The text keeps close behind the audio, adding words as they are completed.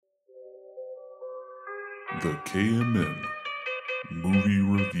The KMM Movie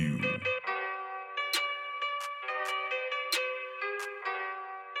Review.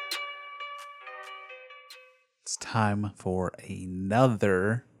 It's time for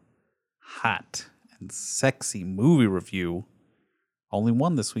another hot and sexy movie review. Only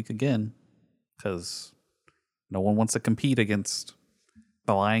one this week again, because no one wants to compete against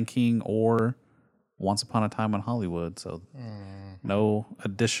The Lion King or Once Upon a Time in Hollywood. So no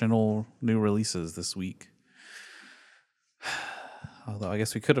additional new releases this week. Although I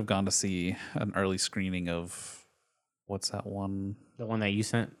guess we could have gone to see an early screening of, what's that one? The one that you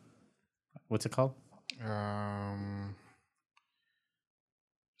sent. What's it called?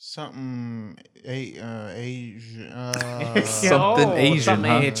 Something Asian. Something Asian,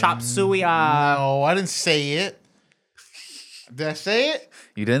 huh? Chop suey. No, I didn't say it. Did I say it?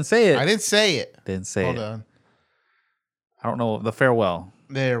 You didn't say it. I didn't say it. Didn't say Hold it. on. I don't know. The Farewell.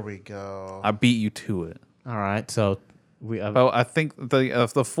 There we go. I beat you to it. All right, so we. But I think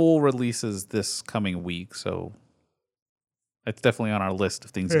the full release is this coming week, so it's definitely on our list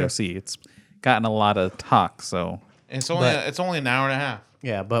of things to go see. It's gotten a lot of talk, so It's only an hour and a half.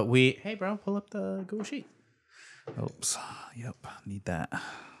 Yeah, but we. Hey, bro, pull up the Google Sheet. oops. Yep, need that.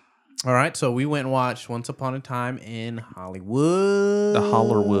 All right, so we went and watched Once Upon a Time in Hollywood. The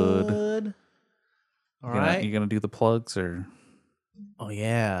Hollerwood. All right. You gonna do the plugs or? Oh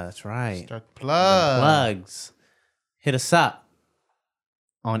yeah, that's right. Start the plug. Plugs. Hit us up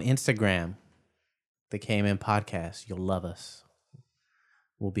on Instagram. The KMN Podcast. You'll love us.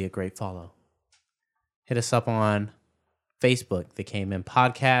 We'll be a great follow. Hit us up on Facebook, the KMN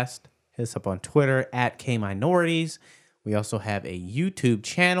Podcast. Hit us up on Twitter at KMinorities. We also have a YouTube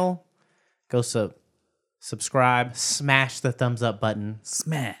channel. Go subscribe, smash the thumbs up button,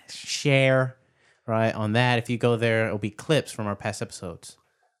 Smash. share, right? On that, if you go there, it'll be clips from our past episodes,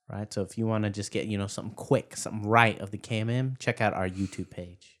 right? So if you want to just get, something quick, something right of the KMM, check out our YouTube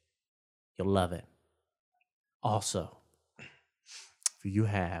page. You'll love it. Also, if you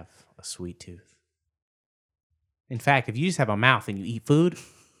have a sweet tooth, in fact, if you just have a mouth and you eat food,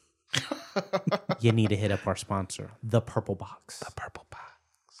 you need to hit up our sponsor, The Purple Box. The Purple Box.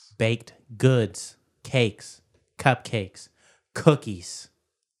 Baked goods, cakes, cupcakes, cookies.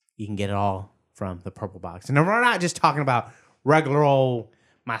 You can get it all from The Purple Box. And we're not just talking about regular old,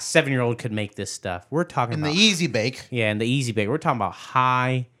 my 7-year-old could make this stuff. We're talking In about the Easy Bake. Yeah, and the Easy Bake. We're talking about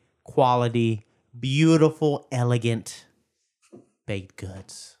high quality, beautiful, elegant baked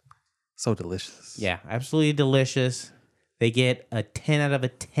goods. So delicious. Yeah, absolutely delicious. They get a 10 out of a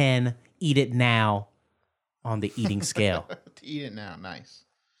 10. Eat it now on the eating scale. Eat it now. Nice.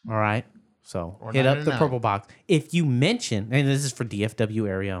 All right. So Or hit up the 99. Purple Box. If you mention, and this is for DFW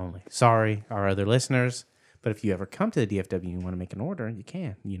area only. Sorry, our other listeners. But if you ever come to the DFW and you want to make an order, you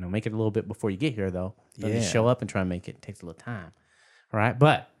can. Make it a little bit before you get here, though. Don't just Yeah. show up and try and make it. It takes a little time. All right.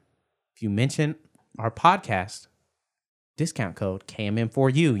 But if you mention our podcast discount code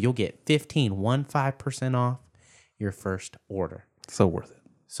KMM4U, you'll get 15% off your first order. So worth it.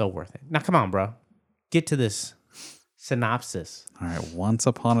 So worth it. Now, come on, bro. Get to this synopsis. All right. Once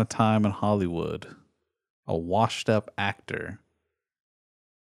upon a time in Hollywood, a washed-up actor.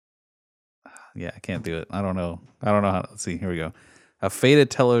 Yeah, I can't do it. I don't know how. Let's see. Here we go. A faded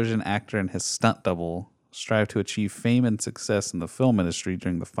television actor and his stunt double strive to achieve fame and success in the film industry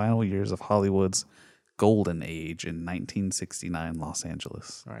during the final years of Hollywood's golden age in 1969 Los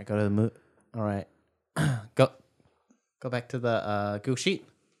Angeles. All right, go to the All right, go back to the Google Sheet.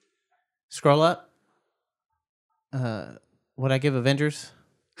 Scroll up. What I give Avengers?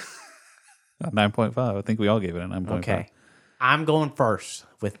 9.5. I think we all gave it a 9.5. Okay, I'm going first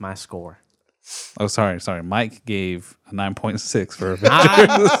with my score. Oh, sorry. Mike gave a 9.6 for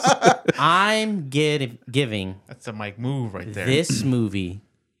Avengers. I'm giving That's a Mike move right there. this movie,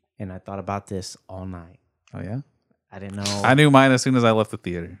 and I thought about this all night. Oh, yeah? I didn't know. I knew mine as soon as I left the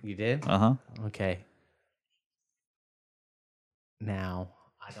theater. You did? Uh-huh. Okay. Now,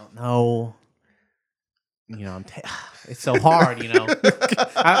 I don't know. It's so hard,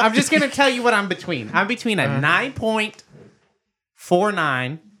 I'm just going to tell you what I'm between. I'm between a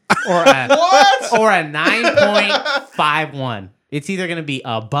 9.49 or a, or a 9.51. It's either going to be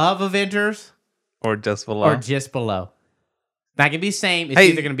above Avengers Or just below. or just below. Not going to be the same. It's Hey.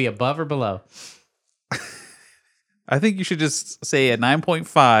 either going to be above or below. I think you should just say a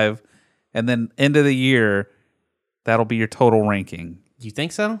 9.5, and then end of the year, that'll be your total ranking. You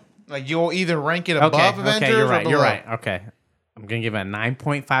think so? Like you'll either rank it above Avengers you're right. or below. You're right. Okay. I'm going to give it a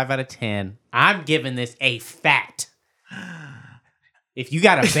 9.5 out of 10. I'm giving this a fat. If you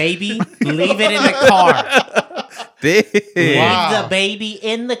got a baby, leave it in the car. Big. Leave Wow. the baby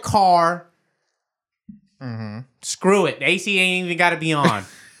in the car Screw it. The AC ain't even got to be on.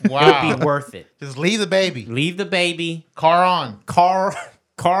 Wow. It'll be worth it. Just leave the baby. Leave the baby. Car on. Car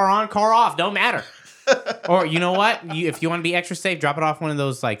on, car off. Don't matter. Or you know what? If you want to be extra safe, drop it off one of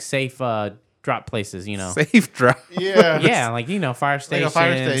those like safe drop places. You know. Safe drop. Yeah. Yeah, like fire station,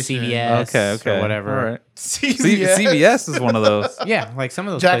 fire station. CVS, Okay. or whatever. All right. CVS. CVS is one of those. Yeah, like some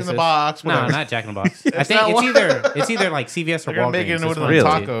of those Jack places. in the Box. No, whatever. not Jack in the Box. I think not one. it's either like CVS or They're gonna make Walgreens. it into It's one one of of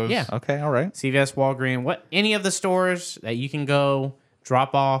the the two. tacos. Yeah, Okay, all right. CVS, Walgreens, any of the stores that you can go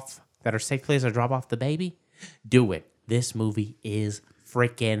drop off that are safe places to drop off the baby, do it. This movie is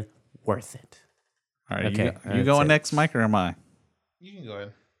freaking worth it. All right, Okay, you that's going it. next, Mike, or am I? You can go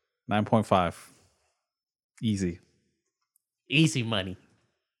ahead. 9.5. Easy. Easy money.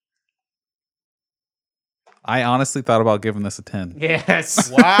 I honestly thought about giving this a 10. Yes.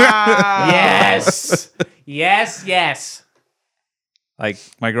 Wow. Yes. Yes. Like,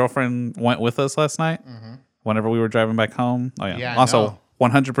 my girlfriend went with us last night whenever we were driving back home. Oh, yeah. Yeah, I also, know.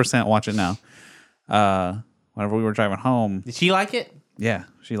 100% watch it now. Whenever we were driving home, Did she like it? yeah,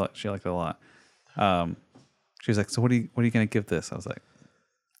 she liked it a lot. She was like, "So what are you going to give this?" I was like,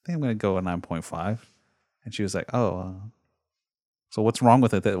 "I think I'm going to go a 9.5." And she was like, "Oh, so what's wrong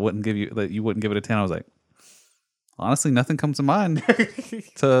with it that you wouldn't give it a 10?" I was like, "Honestly, nothing comes to mind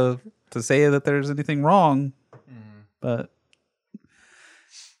to say that there's anything wrong." But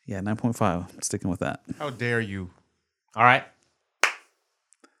yeah, 9.5. I'm sticking with that. How dare you? All right.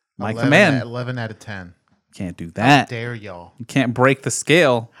 Mike the 11 man. at- 11 out of 10. Can't do How that. dare y'all? You can't break the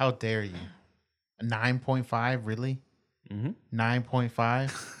scale. How dare you? A 9.5? Really?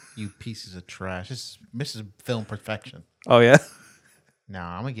 9.5? You pieces of trash. This is film perfection. Oh yeah,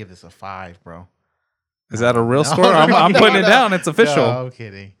 Nah, I'm going to give this a 5, bro. is that a real No, score? I'm putting it down. It's official. No, I'm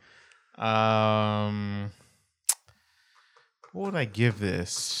kidding. What would I give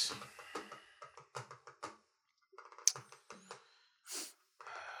this?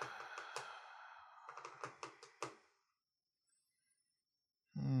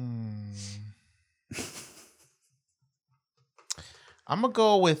 I'm gonna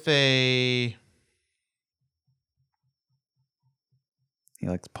go with a. He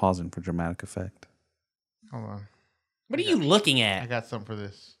likes pausing for dramatic effect. Hold on, What are you looking I at? got something for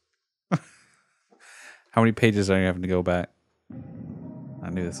this. How many pages are you having to go back? I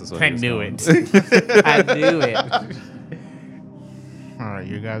knew this is what I he was knew going. it. I knew it. All right,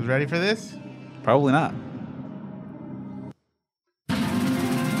 you guys ready for this? Probably not.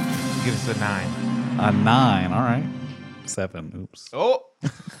 Give us a 9. A 9. All right. 7. Oops. Oh,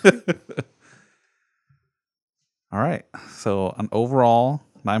 All right. So an overall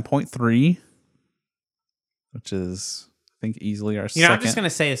 9.3, which is I think easily our You know, second. I'm just gonna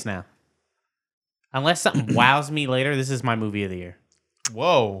say this now. Unless something wows me later, this is my movie of the year.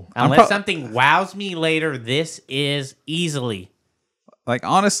 whoa! Unless something wows me later, this is easily. Like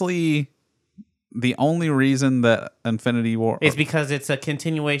honestly, the only reason that Infinity War It's because it's a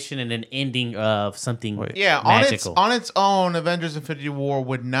continuation and an ending of something. Wait. Yeah, magical. on its own, Avengers: Infinity War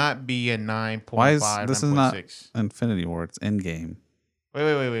would not be a 9.5. why is this is not 9.6. Infinity War? It's Endgame.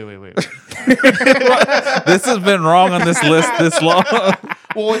 Wait. This has been wrong on this list this long.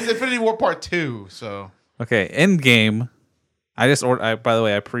 Well, it's Infinity War Part 2, so Okay, Endgame. I just ordered. By the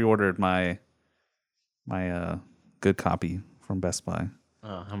way, I pre-ordered my good copy from Best Buy.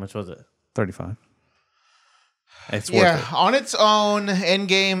 Oh, how much was it? 35. It's worth yeah. it. On its own,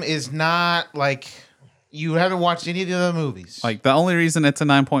 Endgame is not like you haven't watched any of the other movies. Like the only reason it's a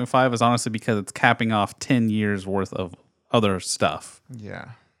 9.5 is honestly because it's capping off 10 years worth of other stuff.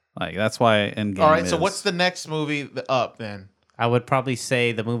 yeah. Like that's why Endgame. All right. So is- what's the next movie up then? I would probably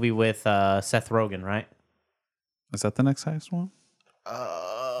say the movie with Seth Rogen, right? Is that the next highest one?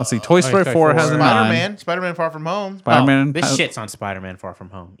 Let's see. Toy Story Story 4 4. has a 9. Spider-Man: Far From Home. Spider-Man. This has- shits on Spider-Man Far From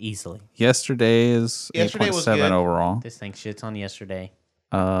Home easily. Yesterday is Yesterday was 8.7 good. overall. This thing shits on yesterday.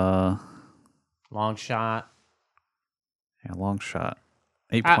 Yeah, Long shot. long shot.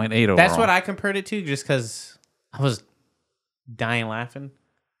 8.8 overall. That's what I compared it to, just because I was dying laughing,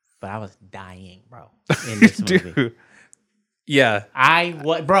 but I was dying, bro, in this movie. Dude. Yeah.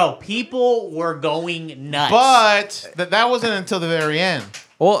 Bro, people were going nuts. But that wasn't until the very end.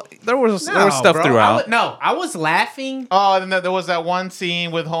 Well, there was stuff bro, throughout. I was laughing. Oh, and then there was that one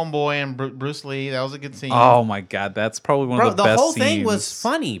scene with Homeboy and Bruce Lee. That was a good scene. Oh my god, that's probably one Bro, of the the best whole thing scenes was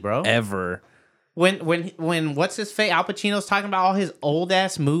funny, bro. ever. When what's his face? Al Pacino's talking about all his old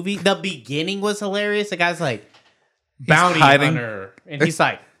ass movie. The beginning was hilarious. The guy's like bounty hiding. hunter, and he's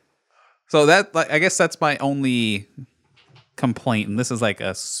like, So that, like, I guess that's my only complaint, and this is like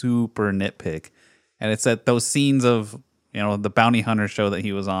a super nitpick. And it's that those scenes of the bounty hunter show that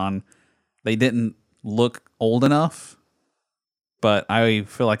he was on, they didn't look old enough. But I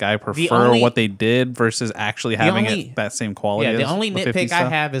feel like I prefer only- what they did versus actually having only- that same quality. Yeah, the as only the nitpick 50s I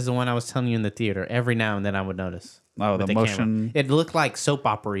stuff. have is the one I was telling you in the theater. Every now and then I would notice. Oh, with the camera. motion. It looked like soap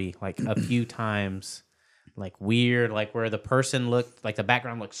opera like a few times. Like weird, like where the person looked like the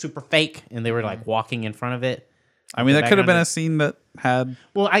background looked super fake and they were like walking in front of it. I mean, the that could have been background a scene that had.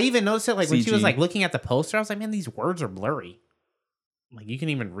 Well, I even noticed it like when she was CG. like looking at the poster, I was like, man, these words are blurry. Like you can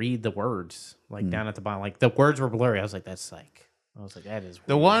even read the words like down at the bottom. Like the words were blurry. I was like, that is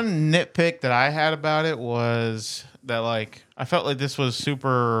The weird. one nitpick that I had about it was that like I felt like this was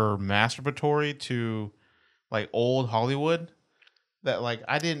super masturbatory to like old Hollywood. That like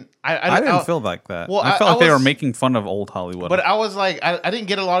I didn't feel like that. well, I felt I like they were was- making fun of old Hollywood. But I was like, I didn't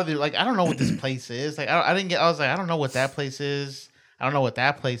get a lot of the like. I don't know what this place is. Like, I didn't get. I was like, I don't know what that place is. I don't know what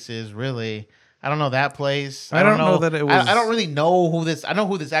that place is really. I don't know that place. I don't know that it was- I don't really know who this. I know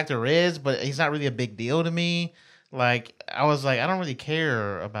who this actor is, but he's not really a big deal to me. Like, I was like, I don't really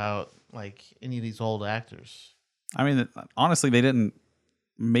care about like any of these old actors. I mean, honestly, they didn't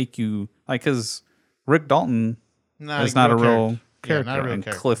make you like because Rick Dalton is not a real character, not a real and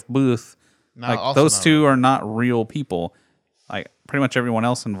character. Cliff Booth, like also those not two are not real people. Like pretty much everyone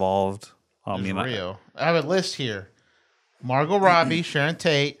else involved. I It's mean, real. I have a list here: Margot Robbie, Sharon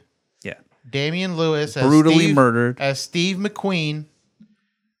Tate, yeah, Damian Lewis as brutally Steve, murdered. as Steve McQueen,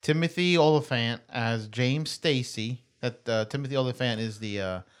 Timothy Oliphant as James Stacy. That Timothy Oliphant is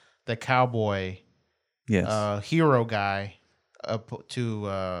the cowboy Yes, hero guy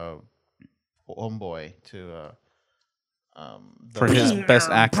to homeboy to for his best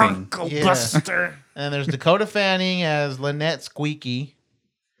acting. yeah. And there's Dakota Fanning as Lynette Squeaky.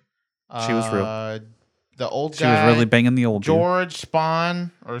 She was real. The old She guy was really banging the old dude. George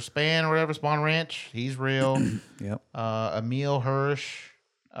Spahn or Span or whatever, Spahn Ranch. He's real. Yep. Emil Hirsch,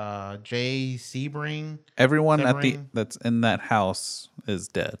 Jay Sebring, Everyone Severing. that's in that house is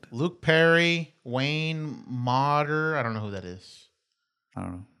dead. Luke Perry, Wayne Motter. I don't know who that is. I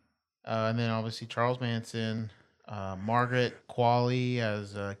don't know. And then obviously Charles Manson, Margaret Qualley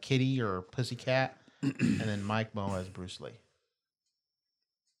as Kitty or Pussycat, and then Mike Moe as Bruce Lee.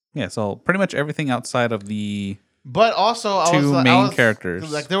 Yeah, so pretty much everything outside of the But also, I Two was like, main characters.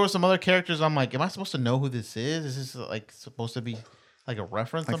 Like there were some other characters. I'm like, am I supposed to know who this is? Is this like supposed to be like a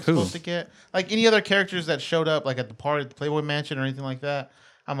reference Like I'm who? supposed to get? Like any other characters that showed up, like at the party, at the Playboy Mansion, or anything like that.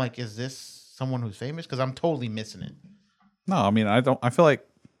 I'm like, is this someone who's famous? Because I'm totally missing it. No, I mean I don't. I feel like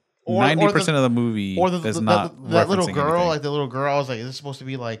Or 90% the- of the movie Or is not that little referencing girl, anything. like the little girl. I was like, is this supposed to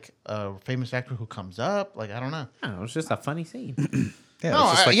be like a famous actor who comes up? Like I don't know. Oh, it was just a funny scene. Yeah, No,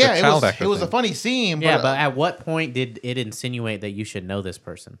 it's just like yeah, the it child was actor it was a thing. funny scene. Yeah, but but at what point did it insinuate that you should know this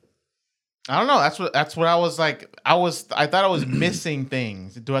person? I don't know. That's what I was like. I thought I was missing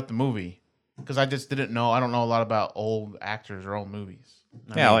things throughout the movie because I just didn't know. I don't know a lot about old actors or old movies.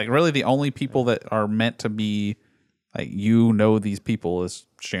 Yeah, like really the only people that are meant to be like these people is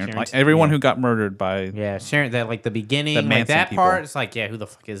Sharon. Sharon- Like everyone yeah. who got murdered by Yeah, Sharon, that like the beginning, The like Manson that people. part, it's like, yeah, who the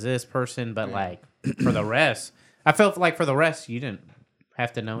fuck is this person? But like for the rest, I felt like for the rest, you didn't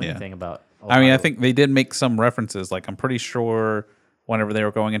have to know Yeah. anything about. I mean, I think they did make some references. Like I'm pretty sure whenever they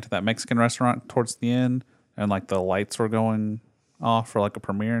were going into that Mexican restaurant towards the end, and like the lights were going off for like a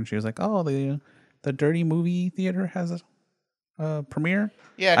premiere, and she was like, "Oh, the dirty movie theater has a premiere."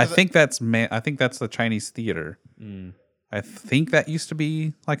 Yeah, I 'cause think that's the Chinese theater. I think that used to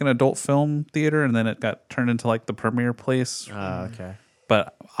be like an adult film theater, and then it got turned into like the premiere place. okay.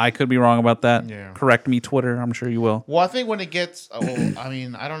 But I could be wrong about that. Yeah. Correct me, Twitter. I'm sure you will. Well, I think when it gets, I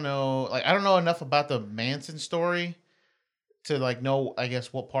mean, I don't know. Like I don't know enough about the Manson story to like know. I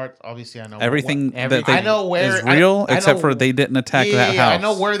guess what part. Obviously, I know Everything everything- that they, I know where- is real, I except know- for they didn't attack Yeah, that yeah, house. I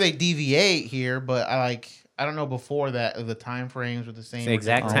know where they deviate here, but I don't know before that the time frames were the same. The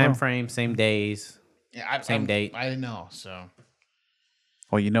exact Oh. time frame, same days. Yeah, same date. I didn't know, so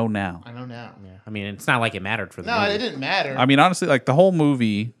Well, you know now. I know now. Yeah, I mean, it's not like it mattered for the No, movie. it didn't matter. I mean, honestly, like the whole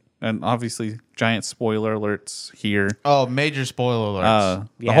movie, and obviously, giant spoiler alerts here. Oh, major spoiler alerts.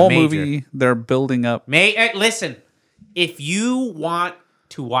 The Yeah, whole major. movie, they're building up. Listen, if you want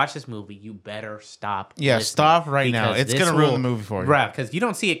to watch this movie, you better stop. Yeah, listening, stop right now. because It's this gonna ruin the movie for you. right? Because you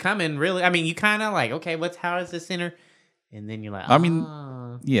don't see it coming. Really, I mean, you kind of like, okay, how is this enter? And then you're like, I mean,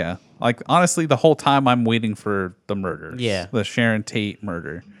 ah. Yeah, like honestly, the whole time I'm waiting for the murder. Yeah. the Sharon Tate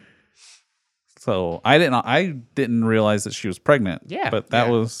murder. So I didn't realize that she was pregnant. Yeah. but that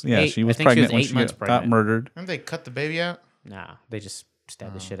Yeah. was I she was think she was pregnant when 8 she months got pregnant. murdered. Didn't they cut the baby out? Nah, they just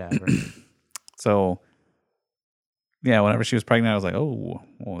stabbed the Oh. shit out of her. So, yeah, whenever she was pregnant, I was like, "Oh,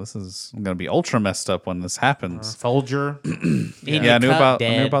 well, this is gonna be ultra messed up when this happens." Folger. Yeah, I knew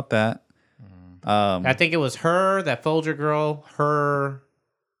about that. I think it was her, that Folger girl,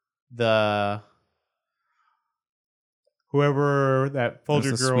 whoever that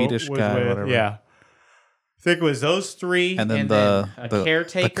Folger the girl Swedish was guy, with. whatever. Yeah. I think it was those three, and then a the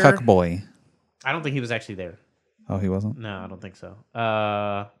caretaker. cuck boy. I don't think he was actually there. Oh, he wasn't. No, I don't think so.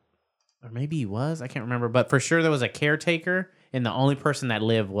 Or maybe he was. I can't remember. But for sure, there was a caretaker, and the only person that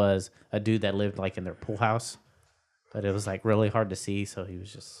lived was a dude that lived like in their pool house. But it was like really hard to see, so he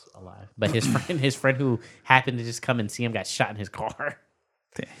was just alive. But his friend who happened to just come and see him got shot in his car.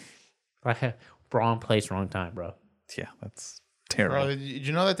 Dang. Wrong place, wrong time, bro. Yeah, that's terrible. Bro, did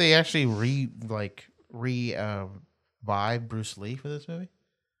you know that they actually revived Bruce Lee for this movie?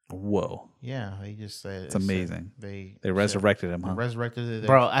 Whoa, Yeah, they just said it's amazing. They resurrected him, huh? resurrected it.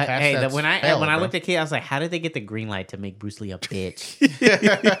 Bro, when I looked at Kid, I was like, how did they get the green light to make Bruce Lee a bitch?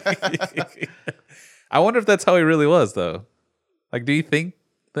 I wonder if that's how he really was, though. Like, do you think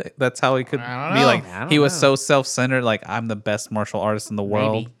that's how he could I don't be know. like? I don't He was know. so self-centered. Like, I'm the best martial artist in the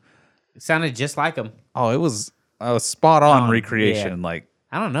world. Maybe. It sounded just like him. Oh, it was a spot on Oh, recreation. yeah. Like,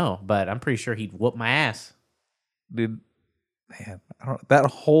 I don't know, but I'm pretty sure he'd whoop my ass. dude, man, that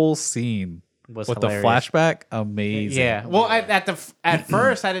whole scene Was with hilarious. the flashback, amazing. Yeah. Well, at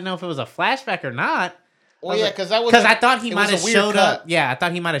first I didn't know if it was a flashback or not. Well, yeah, because that was Because I thought he it might was have a weird showed cut. up. Yeah, I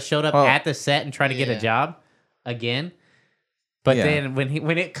thought he might have showed up Oh. at the set and tried to get a Yeah. job again. But Yeah. then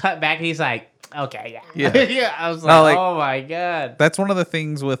when it cut back, he's like, okay, yeah. Yeah. Yeah. I was No, like, like- oh my God. That's one of the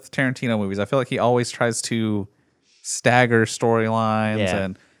things with Tarantino movies. I feel like he always tries to stagger storylines Yeah.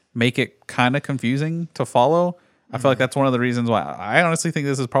 and make it kind of confusing to follow. I feel like that's one of the reasons why I honestly think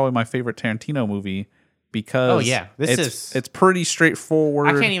this is probably my favorite Tarantino movie because Oh, yeah. This it's pretty straightforward.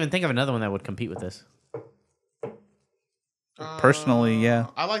 I can't even think of another one that would compete with this. Personally, yeah.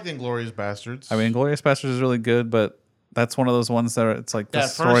 I like the Inglourious Bastards. I mean, Glorious Bastards is really good, but that's one of those ones that it's like the that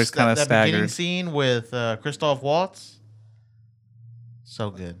story's first kind of that beginning staggered. scene with Christoph Waltz,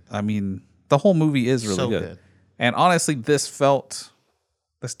 so good. I mean, the whole movie is really So good. good. And honestly, this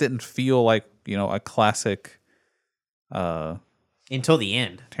didn't feel like, a classic Until the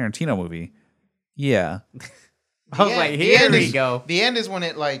end. Tarantino movie. Yeah. I was like, here we go. The end is when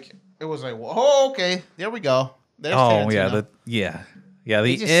it was like, oh, okay, there we go. There's Oh Tarantino. yeah, The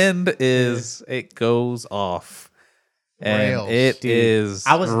He just- end is it goes off, and Rails. it is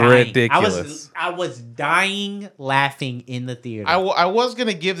I was ridiculous. dying. I was dying laughing in the theater. I was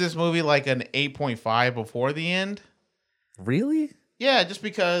gonna give this movie like an 8.5 before the end. Really? Yeah, just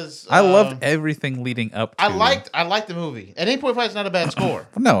because I loved everything leading up to. I liked the movie. An 8.5 is not a bad score,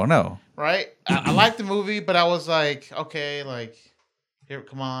 No. right? I liked the movie, but I was like, okay, like here,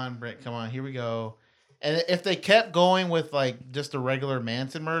 come on, Brent, come on, here we go. And if they kept going with like just the regular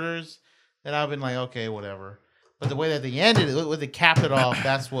Manson murders, then I've been like, okay, whatever. But the way that they ended it, when they capped it off,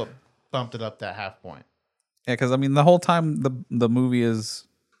 that's what bumped it up that half point. Yeah, because I mean, the whole time the movie is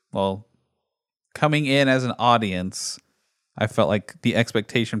coming in as an audience, I felt like the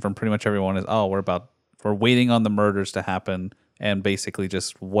expectation from pretty much everyone is, we're waiting on the murders to happen, and basically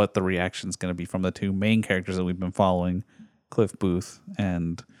just what the reaction is going to be from the two main characters that we've been following, Cliff Booth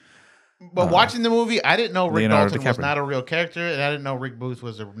and. But watching the movie, I didn't know Rick Leonardo Dalton was DiCaprio. not a real character, and I didn't know Rick Booth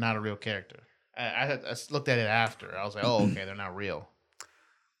was not a real character. I looked at it after. I was like, oh, okay, they're not real.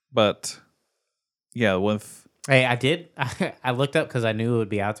 But yeah, with Hey, I did. I looked up because I knew it would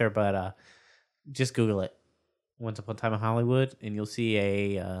be out there, but just Google it. Once Upon a Time in Hollywood, and you'll see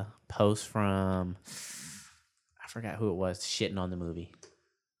a post from, I forgot who it was, shitting on the movie.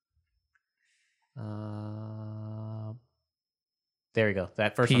 There we go.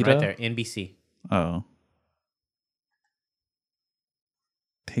 That first one PETA? right there. NBC.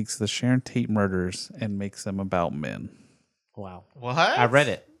 takes the Sharon Tate murders and makes them about men. Wow. What? I read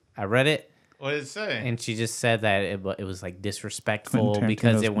it. What did it say? And she just said that it was like disrespectful Quentin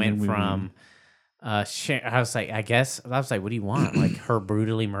because Tarantino's it went movie. from I was like, what do you want? Like her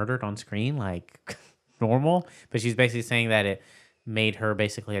brutally murdered on screen, like normal? But she's basically saying that it made her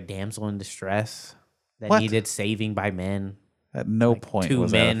basically a damsel in distress that What? needed saving by men. At no Like, point two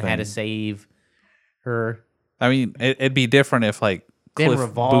was that a men had to thing. save her. I mean, it'd be different if like Then Cliff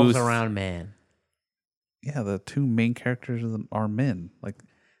revolves Booth, around men. Yeah, the two main characters are men. Like,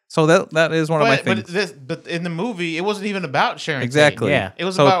 so that is one of my things. But in the movie, it wasn't even about Sharon Tate. Exactly. Yeah. It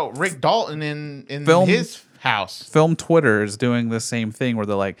was So- about Rick Dalton in Film- his house. Film Twitter is doing the same thing where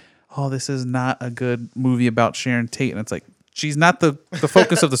they're like, "Oh, this is not a good movie about Sharon Tate," and it's like she's not the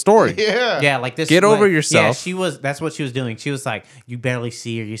focus of the story. Yeah. Yeah, like this. Get over Yeah, yourself. she was. That's what she was doing. She was like, "You barely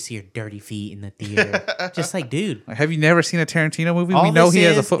see her. You see her dirty feet in the theater." Just like, dude. Like, have you never seen a Tarantino movie? All We know this he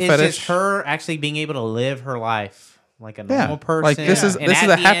has a is foot is fetish. just her actually being able to live her life like a Yeah, normal person. like this is And this is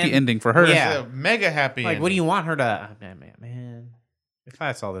at a the happy end- ending for her. Yeah. It's a mega happy. Like, what do you want her to? Man, if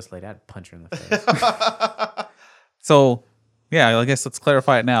I saw this lady, I'd punch her in the face. So, yeah, I guess let's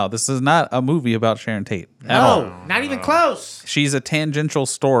clarify it now. This is not a movie about Sharon Tate at all. No, not even close. She's a tangential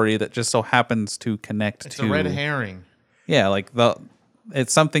story that just so happens to connect It's to a red herring. Yeah, like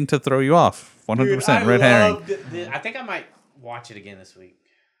it's something to throw you off. 100% red herring. I think I might watch it again this week.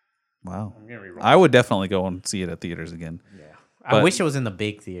 Wow. I'm gonna rewatch I would definitely go and see it at theaters again. I but- wish it was in the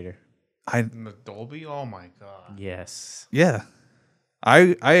big theater. In the Dolby? Oh my god. Yes. Yeah.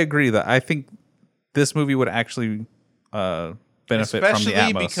 I agree that I think this movie would actually benefit Especially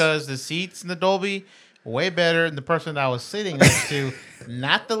from the Atmos. because the seats in the Dolby way better than the person I was sitting next to.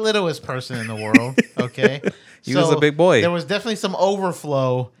 Not the littlest person in the world. Okay. He was a big boy. There was definitely some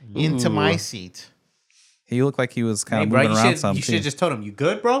overflow into my seat. He looked like he was kind Hey, of bro, moving around some you should too. have just told him, "You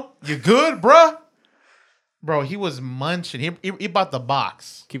good, bro?" You good, bruh? Bro, he was munching. He bought the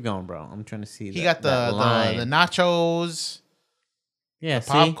box. Keep going, bro. I'm trying to see. He got the nachos, yeah,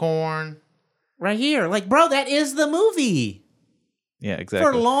 see? popcorn. Right here. Like, bro, that is the movie. Yeah, For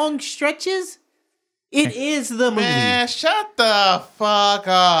exactly. long stretches, it is the movie. Man, shut the fuck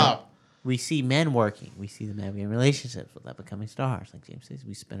up. We see men working. We see them having relationships without becoming stars. Like James says,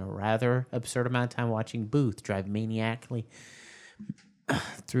 we spend a rather absurd amount of time watching Booth drive maniacally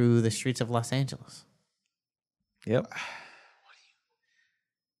through the streets of Los Angeles. Yep.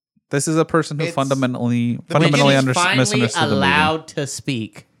 This is a person who It's- fundamentally When he's finally misunderstood the movie. allowed to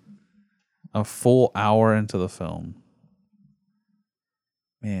speak. A full hour into the film.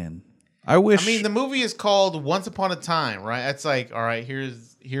 Man, I wish. I mean, the movie is called Once Upon a Time, right? It's like, all right,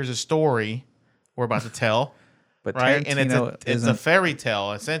 here's a story we're about to tell, but right? And Tarantino it's a isn't. fairy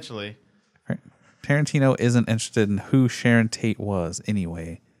tale, essentially. Tarantino isn't interested in who Sharon Tate was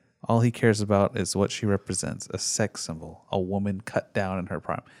anyway. All he cares about is what she represents: a sex symbol, a woman cut down in her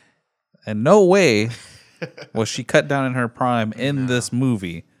prime. And no way was she cut down in her prime in this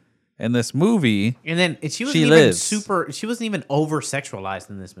movie. In this movie, And then she wasn't She even lives. she wasn't even over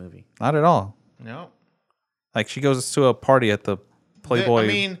sexualized in this movie. not at all. No. Like she goes to a party at the Playboy I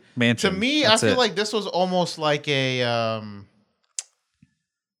mean, mansion. to me, That's I feel it. like this was almost like a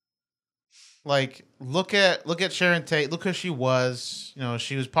like look at Sharon Tate. Look who she was. You know,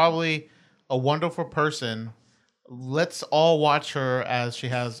 she was probably a wonderful person. Let's all watch her as she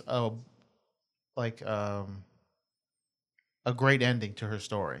has a great ending to her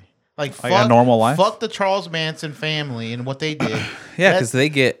story. Like a normal life? Fuck the Charles Manson family and what they did. Yeah, Let's- because they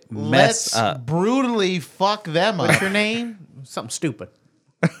get messed Let's up. brutally fuck them up. What's your name? Something stupid.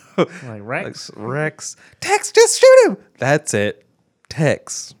 Like Rex. Rex, Tex, just shoot him. That's it.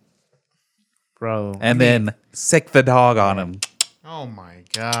 Tex. Bro. And then sick the dog on him. Oh my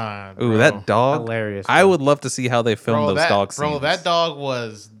god. Ooh, bro. that dog. Hilarious, I bro. would love to see how they film those dog scenes. Bro, that dog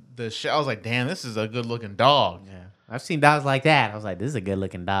was the shit. I was like, damn, this is a good looking dog. Yeah. I've seen dogs like that. I was like, this is a good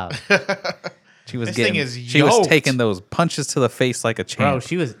looking dog. She was This thing getting. is She was yoked. taking those punches to the face like a champ. Bro,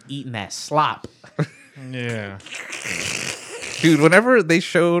 she was eating that slop. Yeah. Dude, whenever they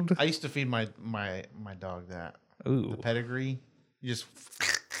showed, I used to feed my dog that. ooh, The pedigree. You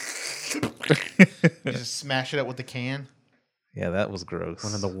just smash it up with the can. yeah, that was gross.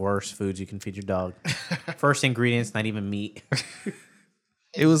 One of the worst foods you can feed your dog. First ingredients, not even meat.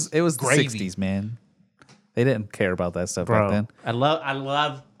 it was the gravy. 60s, man. They didn't care about that stuff back Bro,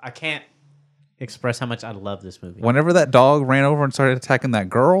 then. I can't express how much I love this movie. Whenever that dog ran over and started attacking that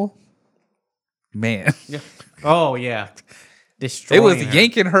girl, man, Oh, yeah. it Destroying was her.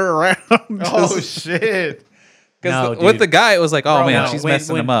 yanking her around. Oh shit. Because No, with dude. the guy, it was like, oh Bro, man, no, she's when-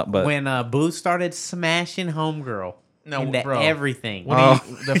 messing when- him up. But when Booth started smashing Homegirl No, into bro. everything. When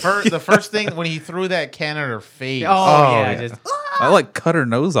the first thing when he threw that can at her face. Oh, yeah. yeah. Just, I like cut her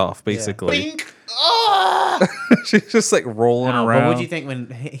nose off basically. Bink. Ah! She's just like rolling no, around. but what'd you think when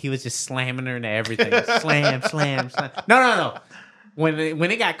he was just slamming her into everything? slam, slam, slam. No. When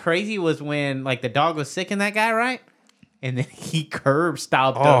it got crazy was when like the dog was sick in that guy, right? And then he curb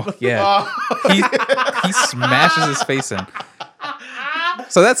stomped Oh him. yeah, he smashes his face in.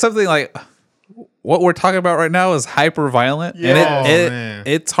 So that's something like what we're talking about right now is hyper violent, Yeah. and Man.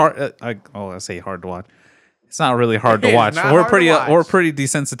 it's hard. I say hard to watch. It's not really hard to It's watch. not We're hard to pretty watch. we're pretty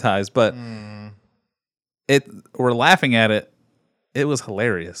desensitized, but we're laughing at it. It was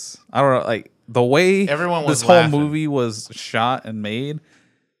hilarious. I don't know, like the way Everyone was this whole laughing. movie was shot and made.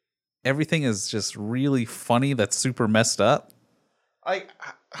 Everything is just really funny. That's super messed up. Like,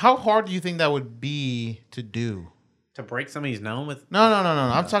 how hard do you think that would be to do? To break somebody's nose with. No.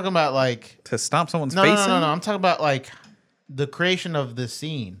 I'm talking about like To stomp someone's no, face no, in. I'm talking about like the creation of the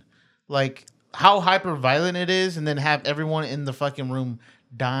scene. Like how hyper violent it is, and then have everyone in the fucking room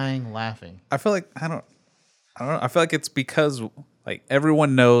dying laughing. I feel like I don't know. I feel like it's because like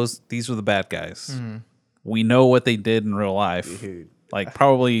everyone knows these are the bad guys. We know what they did in real life. Dude. Like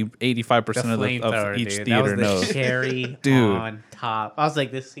probably 85% of flamethrower, each dude. theater that was knows. the cherry Dude. on top. I was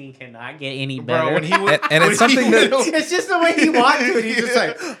like, this scene cannot get any better. Bro, when he went, And it's something that it's just the way he walked to it. He's just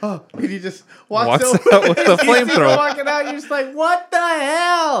like, oh, and he just walks walks over out with the and you see him flamethrower. walking out. You're just like, what the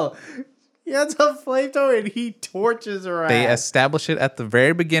hell? He has a flamethrower and he torches her They ass. establish it at the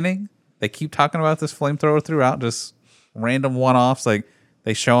very beginning. They keep talking about this flamethrower throughout, just random one-offs. Like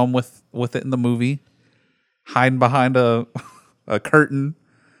they show him with it in the movie, hiding behind a curtain.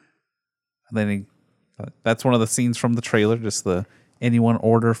 And then that's one of the scenes from the trailer. Just the anyone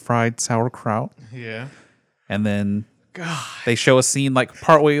order fried sauerkraut. yeah. And then they show a scene like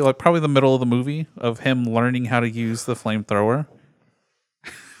partway, like probably the middle of the movie, of him learning how to use the flamethrower.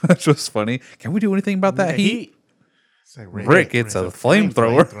 Which was funny. Can we do anything about that heat? It's like, Rick, it's a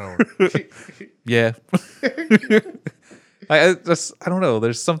flamethrower. Yeah. I don't know.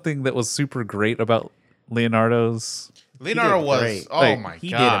 There's something that was super great about Leonardo's. Leonardo did was. great. Oh Like, my god, He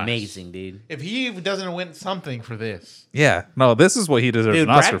did amazing, dude. If he doesn't win something for this, Yeah. No, this is what he deserves Dude,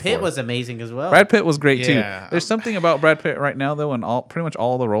 an Oscar Brad Pitt for. was amazing as well. Brad Pitt was great Yeah. too. There's something about Brad Pitt right now though, in pretty much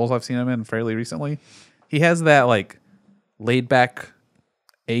all the roles I've seen him in fairly recently. He has that like laid back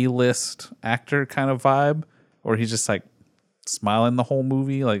A-list actor kind of vibe, where he's just like smiling the whole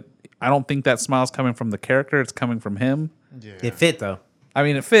movie. Like I don't think that smile's coming from the character; it's coming from him. yeah. It fit though. I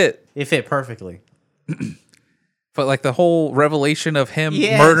mean, it fit, It fit perfectly. but like the whole revelation of him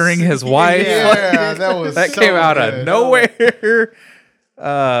Yes. murdering his wife, Yeah, that was that so came out good. of nowhere.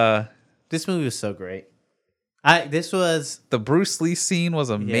 This movie was so great. This was The Bruce Lee scene was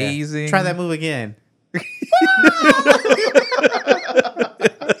yeah. amazing. Try that move again.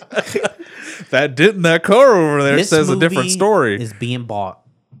 That dent in that car over there This says a different movie story. Is being bought.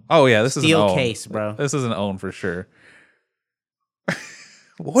 Oh yeah, this is an Steel own. case, bro. This is an own for sure.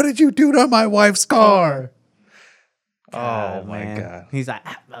 What did you do to my wife's car? Oh my man. god! He's like,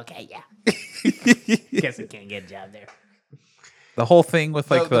 okay, yeah. Guess he can't get a job there. The whole thing with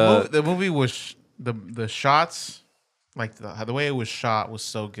like the movie was the shots, like the way it was shot was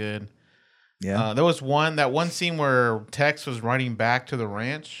so good. yeah There was that one scene where Tex was riding back to the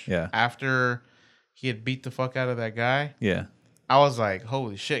ranch. Yeah. After he had beat the fuck out of that guy. yeah I was like,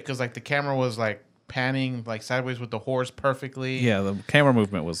 holy shit, because like the camera was like panning like sideways with the horse perfectly. yeah. The camera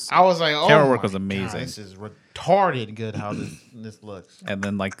movement was, I was like, oh, Camera work my was God, amazing. this is retarded good how this looks. and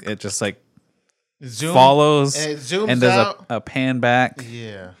then like it just like Zoom follows and it zooms and does out. a pan back.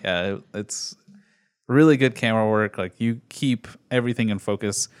 Yeah. Yeah, it's really good camera work. Like you keep everything in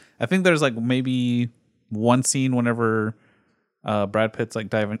focus. I think there's like maybe one scene whenever Brad Pitt's like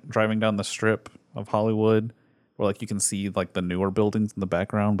driving down the strip of Hollywood, where like you can see like the newer buildings in the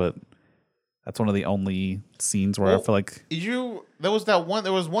background, but that's one of the only scenes where I Well, feel like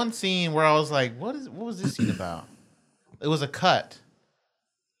there was one scene where I was like, what was this scene about? It was a cut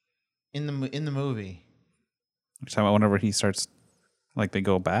in the movie. you're talking about whenever he starts like they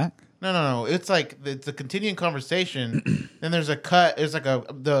go back. No. It's like it's a continuing conversation. Then there's a cut. There's like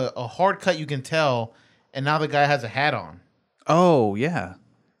a hard cut you can tell, and now the guy has a hat on. Oh yeah,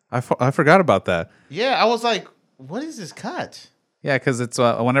 I forgot about that. Yeah, I was like, what is this cut? Yeah, because it's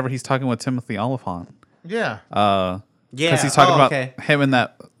whenever he's talking with Timothy Olyphant. Yeah. Yeah. Because he's talking about okay. him in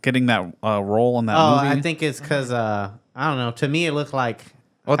that getting that role in that Oh, movie. I think it's because I don't know. To me, it looked like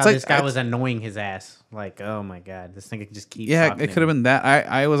Well, it's how like- this guy was annoying his ass. Like, oh my god, this thing can just keep. Yeah, talking it to could have me. been that.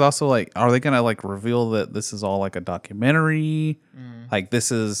 I was also like, are they gonna like reveal that this is all like a documentary? Like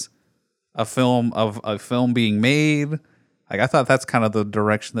this is a film of a film being made? Like I thought that's kind of the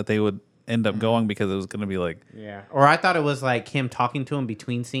direction that they would end up going, because it was gonna be like Yeah, or I thought it was like him talking to him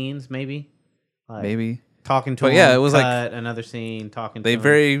between scenes, maybe. Like, maybe talking to But him. yeah, it was like- cut, another scene talking. they to him.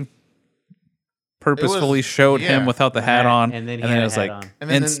 very purposefully showed him yeah. without the hat Right, on, and then he it had a was hat like on. And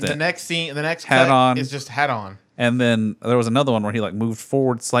then instant. the next scene, the next Hat cut on. is just hat on. And then there was another one where he like moved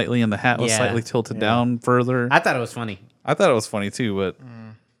forward slightly, and the hat was Yeah, slightly tilted yeah. down further. I thought it was funny. I thought it was funny too, but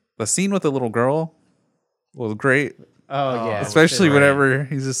the scene with the little girl was great. Oh yeah, Especially right. whenever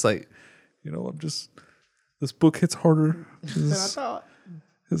he's just like, this book hits harder I thought.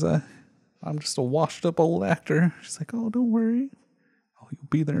 because I'm just a washed up old actor. She's like, oh, don't worry. Oh, you'll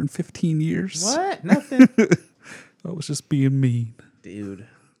be there in 15 years. What? Nothing, I was just being mean. dude.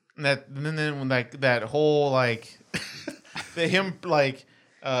 And then when like that whole like him like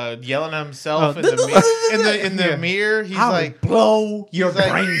yelling at himself in the mirror, he's like, blow your he's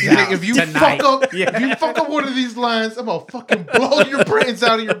like, brains he's out like, if you tonight. fuck up one of these lines, I'm gonna fucking blow your brains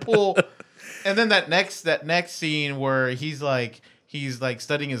out of your pool. And then that next scene where he's like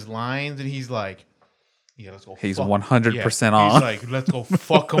studying his lines and he's like, yeah, let's go. He's fuck- 100% yeah. on. He's like, let's go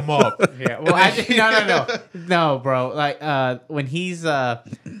fuck him up. Yeah. Well, no, bro. Like, when he's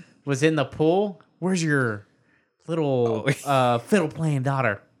was in the pool, where's your little fiddle playing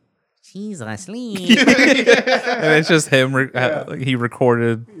daughter? She's asleep. And it's just him. He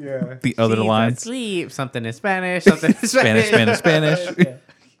recorded the other She's lines. asleep. Something in Spanish. Something in Spanish. Spanish. Yeah.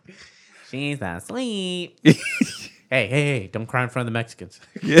 She's asleep. Hey! Don't cry in front of the Mexicans.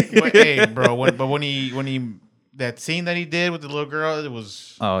 But, hey, bro. When he that scene that he did with the little girl, it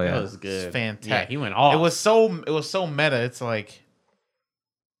was Oh yeah. That was good. fantastic. Yeah, he went off. It was so meta. It's like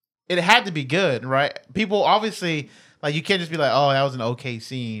it had to be good, right? People obviously like you can't just be like, oh, that was an okay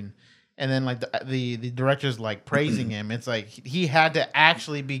scene, and then like the director's like praising him. It's like he had to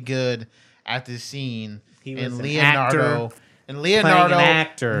actually be good at this scene. He was and an Leonardo actor and Leonardo playing an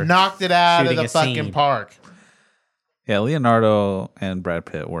actor knocked it out of shooting the a fucking scene. park. Yeah, Leonardo and Brad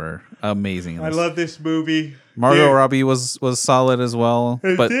Pitt were amazing. In this. this movie. Margot Robbie was solid as well,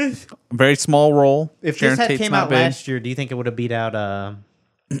 but very small role. If Sharon this had Tate's came not out big. last year, do you think it would have beat out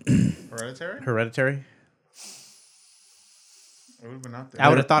Hereditary? Hereditary? It would have been out there. I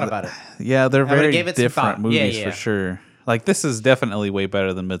would have thought about it. Yeah, they're would've very gave it some different thought. Yeah, movies yeah. for sure. Like this is definitely way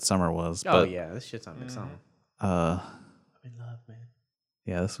better than Midsummer was. Oh But, yeah, this shit's on its own. Uh, I'm in love, man.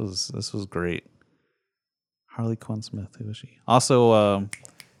 yeah, this was great. Harley Quinn Smith, who was she? Also,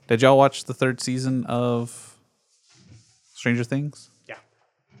 did y'all watch the 3rd season of Stranger Things? Yeah.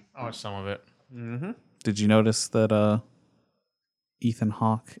 I watched some of it. Mm-hmm. Did you notice that Ethan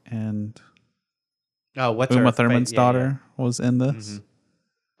Hawke and Oh, what's Uma her Thurman's yeah, daughter was in this? Mhm.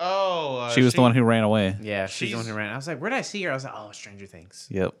 Oh, She was the one who ran away. Yeah, she's the one She's- who ran. I was like, where did I see her? I was like, oh, Stranger Things.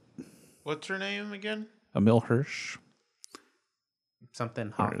 Yep. What's her name again? Emil Hirsch.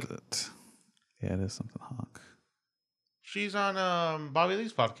 Something Where Hawk. is it? Yeah, it is something Hawk. She's on Bobby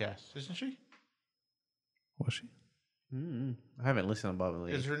Lee's podcast, isn't she? Was she? Mm-hmm. I haven't listened to Bobby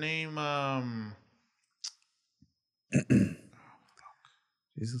Lee. Is her name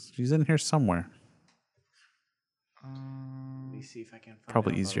She's in here somewhere. Let me see if I can find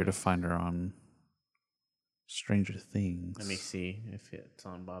Probably it on easier to Bobby find her on Stranger Things. Let me see if it's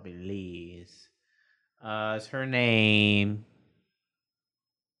on Bobby Lee's. Is her name?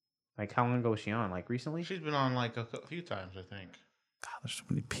 Like, how long ago was she on? Like, recently? she's been on like a few times, I think. God, there's so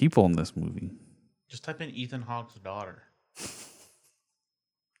many people in this movie. Just type in Ethan Hawke's daughter.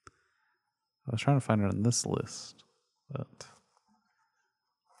 I was trying to find her on this list, but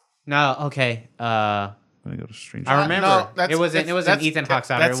No, okay. I'm gonna go to Stranger. I remember. No, that's- it wasn't that's- Ethan that's- Hawke's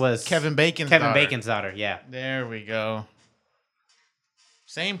daughter. It that's was Kevin Bacon's Kevin daughter. Bacon's daughter, yeah. There we go.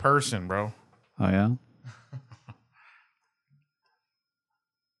 Same person, bro. Oh yeah.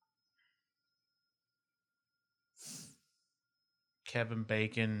 Kevin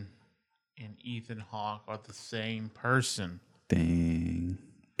Bacon and Ethan Hawke are the same person. Dang.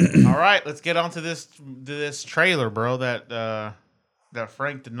 All right, let's get on to this trailer, bro. That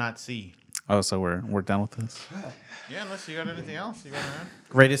Frank did not see. Oh, so we're done with this. Yeah, unless you got anything else you got to add.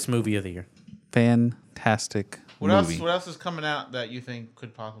 Greatest movie of the year. Fantastic What movie. else? What else is coming out that you think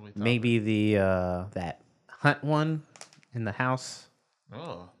could possibly? Top Maybe the that Hunt one in the house. It?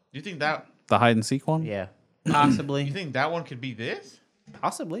 Oh, you think that? The hide and seek one. Yeah. You Possibly. think that one could be this?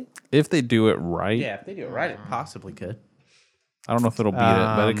 Possibly. If they do it right. Yeah, if they do it right, it possibly could. I don't know if it'll beat it,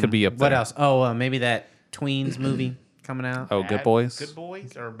 but it could be up there. What else? Oh, maybe that Tweens movie coming out. Oh, Good Boys. Good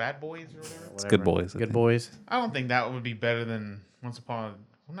Boys or Bad Boys or whatever. It's Good Boys. I Good think. Boys. I don't think that would be better than Once Upon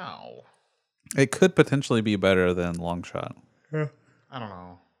a... No. It could potentially be better than Long Shot, I don't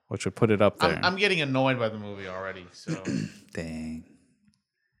know. which would put it up there. I'm getting annoyed by the movie already. So Dang.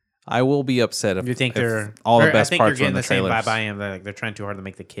 I will be upset if You think if they're all the they're- best I think parts you're are in getting the the same trailers. vibe I am. They're trying too hard to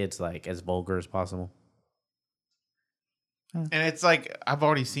make the kids like as vulgar as possible. and it's like I've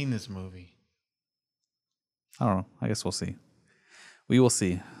already seen this movie. I don't know. I guess we'll see. We will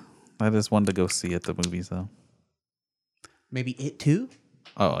see. That is one to go see at the movies, though. Maybe It Too.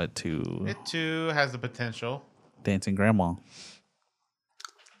 Oh, it too. It too has the potential. Dancing Grandma.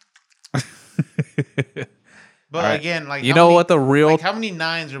 But right. again, like You how know many- what the real like how many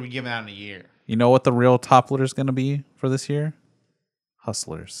nines are we giving out in a year? you know what the real toppler is going to be for this year?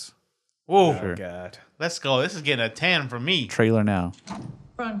 Hustlers. Whoa, Sure. God. let's go. This is getting a 10 from me. Trailer now.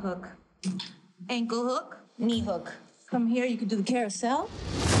 Front hook, ankle hook, knee hook. From here, you can do the carousel.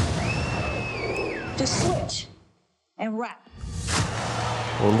 Just switch and wrap.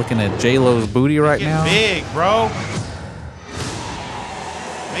 We're looking at J-Lo's booty right Get now. big, bro.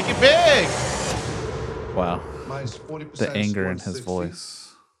 Make it big. Wow. Mine's 40%. The anger in his 160.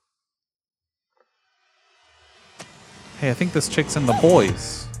 voice. Hey, I think this chick's in The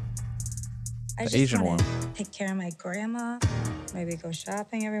Boys. I The just Asian wanna one. take care of my grandma. Maybe go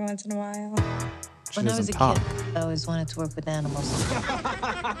shopping every once in a while. She When I was doesn't a talk. kid, I always wanted to work with animals.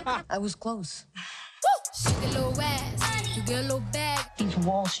 I was close. Shake a little ass, you get a little bag. These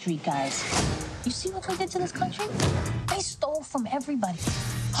Wall Street guys. You see what they did to this country? They stole from everybody.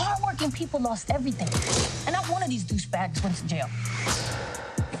 Hardworking people lost everything. And not one of these douchebags went to jail.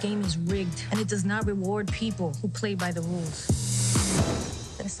 The game is rigged, and it does not reward people who play by the rules.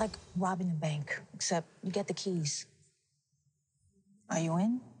 It's like robbing a bank, except you get the keys. Are you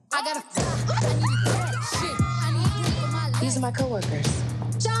in? I got I need a credit. Shit, I need you for my life. These are my coworkers.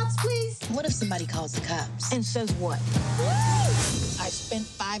 Jobs, please. What if somebody calls the cops? And says what? I spent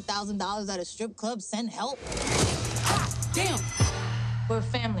 $5,000 at a strip club, send help. Damn, We're a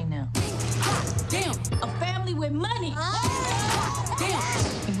family now. damn, A family with money. damn.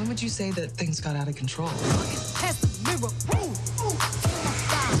 And when would you say that things got out of control? Pass the mirror.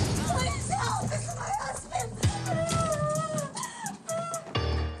 Please help, this is my husband.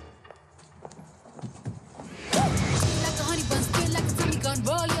 Like a honey bun, spin like a Tommy gun.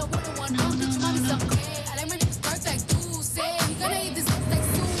 Roll your one home, get your mommy some. I like my niggas perfect. You say you gonna eat this like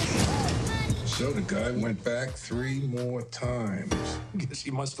soup. So the guy went back 3 more times. Guess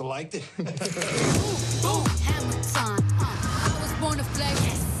he must have liked it. Boom, hammer time. I was born to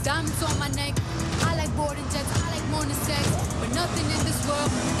flex. Diamonds on my neck. I like boarding jets. I like more than sex. But nothing in this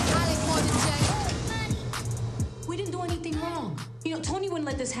world. I like more than sex. We didn't do anything wrong. You know, Tony wouldn't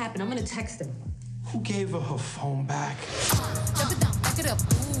let this happen. I'm gonna text him. Who gave her phone back? Jump it down, back it up.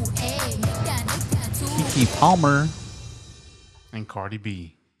 Ooh, hey, make that too. Keke Palmer. And Cardi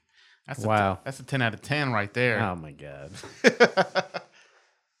B. That's Wow. That's a 10 out of 10 right there. Oh my god.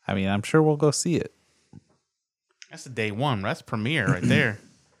 I mean, I'm sure we'll go see it. That's a day one. That's premiere right there.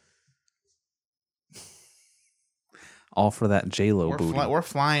 All for that J-Lo booty. We're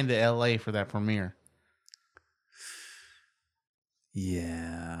flying to LA for that premiere.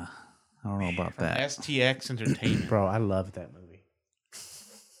 Yeah. I don't know about From that. STX Entertainment. Bro, I love that movie.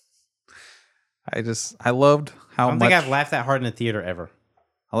 I loved I how don't much think I've laughed that hard in a theater ever.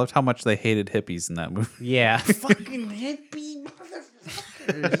 I loved how much they hated hippies in that movie. Yeah. Fucking hippie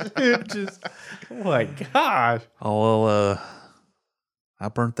motherfuckers. Just, oh my gosh. Oh well, I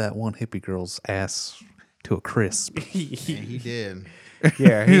burnt that one hippie girl's ass to a crisp. Yeah, he did.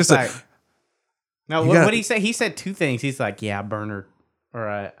 Yeah, He he's was like, like, no, You what gotta- did he say? He said 2 things. He's like, yeah, burner. Or,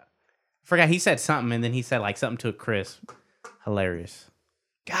 I forgot. He said something, and then he said like something to a crisp. Hilarious.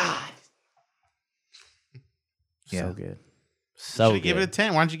 God. Yeah. So good. So Should good. give it a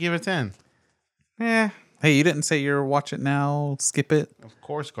 10. Why don't you give it a 10? Yeah. Hey, you didn't say you're watch it now. Skip it. Of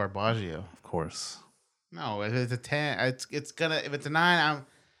course, Garbaggio. Of course. No, if it's a 10, it's gonna. If it's a 9,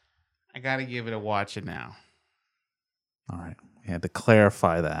 I gotta give it a watch it now. All right. We had to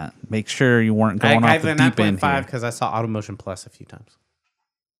clarify that. Make sure you weren't going I off gave the it a deep end 9.5 here. because I saw Automotion Plus a few times.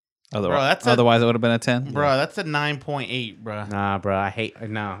 Otherwise, Bro, otherwise it would have been a 10. Bro, that's a 9.8, bro. Nah, bro, I hate.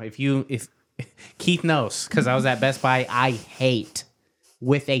 No, if Keith knows because I was at Best Buy, I hate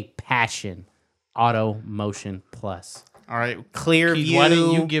with a passion Automotion Plus. All right, Clear Keith, view. why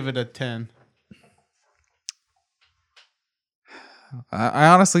didn't you give it a 10? I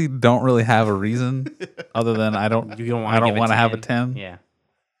honestly don't really have a reason other than I don't. You don't want. I don't want to have a 10. Yeah.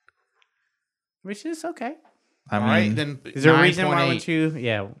 Which is okay. I All mean, right, then Is there a reason why 9.8. would you?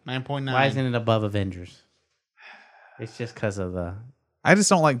 Yeah. 9.9. Why isn't it above Avengers? It's just because of the I just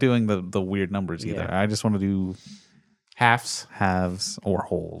don't like doing the weird numbers either. Yeah. I just want to do halves. halves or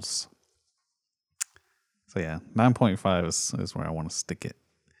wholes. So yeah, 9.5 is where I want to stick it.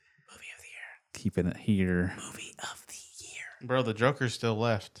 Movie of the year. Keeping it here. Movie of the year. Bro, the Joker's still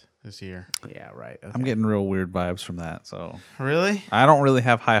left this year. Yeah, right. Okay. I'm getting real weird vibes from that. So Really? I don't really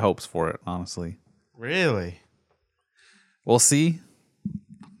have high hopes for it, honestly. Really? We'll see.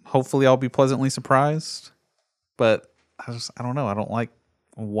 Hopefully I'll be pleasantly surprised. But I don't know. I don't like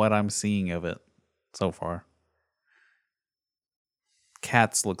what I'm seeing of it so far.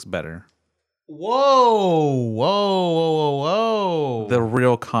 Cats looks better. Whoa, whoa, whoa, whoa, whoa. The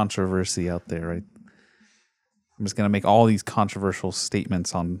real controversy out there, right? I'm just gonna make all these controversial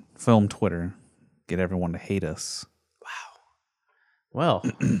statements on film Twitter, get everyone to hate us. Well,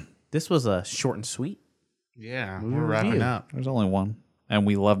 this was a short and sweet. Yeah, Movie we're wrapping review. up. There's only one, and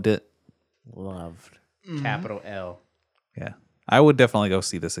we loved it. Loved. Mm-hmm. Capital L. Yeah, I would definitely go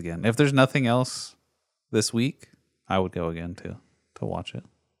see this again. If there's nothing else this week, I would go again to watch it.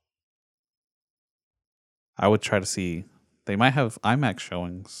 I would try to see. They might have IMAX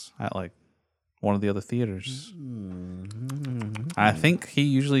showings at like one of the other theaters. I think he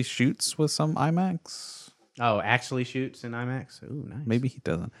usually shoots with some IMAX. Oh, actually shoots in IMAX? Ooh, nice. Maybe he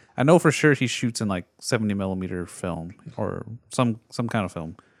doesn't. I know for sure he shoots in like 70 millimeter film or some kind of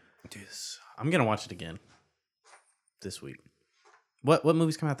film. Dude, I'm gonna watch it again this week. What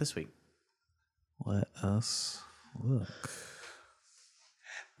movies come out this week? Let us look.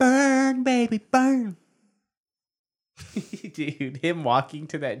 Burn, baby, burn. Dude, him walking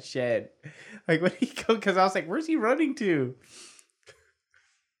to that shed. Like, when he go, because I was like, where's he running to?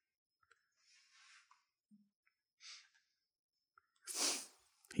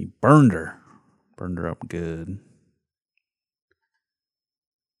 He burned her. Burned her up good.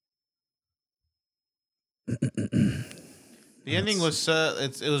 The ending was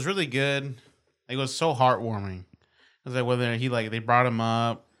it was really good. It was so heartwarming. It was like whether they brought him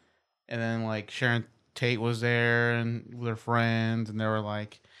up, and then like Sharon Tate was there and with her friends, and they were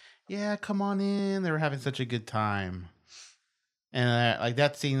like, "Yeah, come on in." They were having such a good time, and like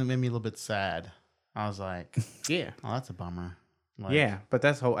that scene made me a little bit sad. I was like, Yeah. "Oh, that's a bummer." Like, Yeah, but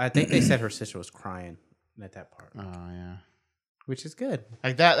that's whole. I think they said her sister was crying at that part. Oh yeah. Which is good.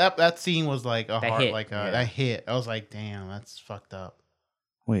 Like that scene was like a heart, hit, like yeah. that hit. I was like, "Damn, that's fucked up."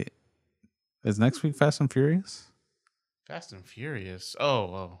 Wait, is next week Fast and Furious? Fast and Furious.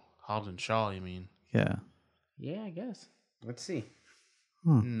 Oh, Hobbs and Shaw. You mean? Yeah. Yeah, I guess. Let's see.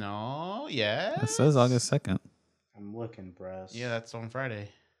 No. Yeah. It says August 2nd. I'm looking, bros. Yeah, that's on Friday.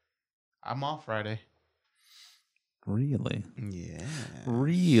 I'm off Friday. Really? Yeah.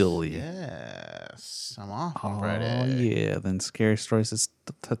 Really? Yes. I'm off on Oh, Friday. yeah. Then Scary Stories is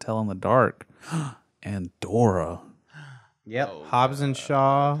to Tell in the Dark. And Dora. Yep. Hobbs and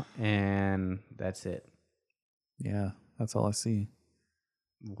Shaw, and that's it. Yeah, that's all I see.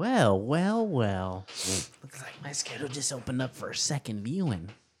 Well. Looks like my schedule just opened up for a second viewing.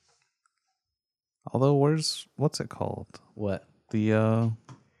 Although, what's it called? What? The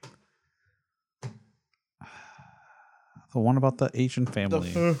one about the Asian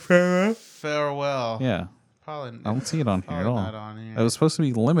family. Farewell. Yeah. Probably. I don't see it on here at probably all. not on here. It was supposed to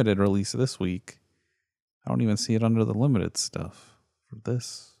be limited release this week. I don't even see it under the limited stuff for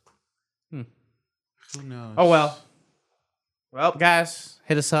this. Who knows? Oh, well. Well, guys,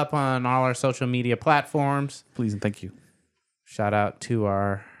 hit us up on all our social media platforms. Please and thank you. Shout out to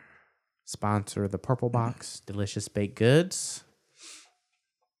our sponsor, The Purple Box, Delicious Baked Goods.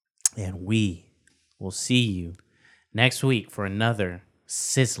 And we will see you next week for another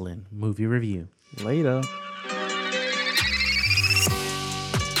sizzling movie review. Later.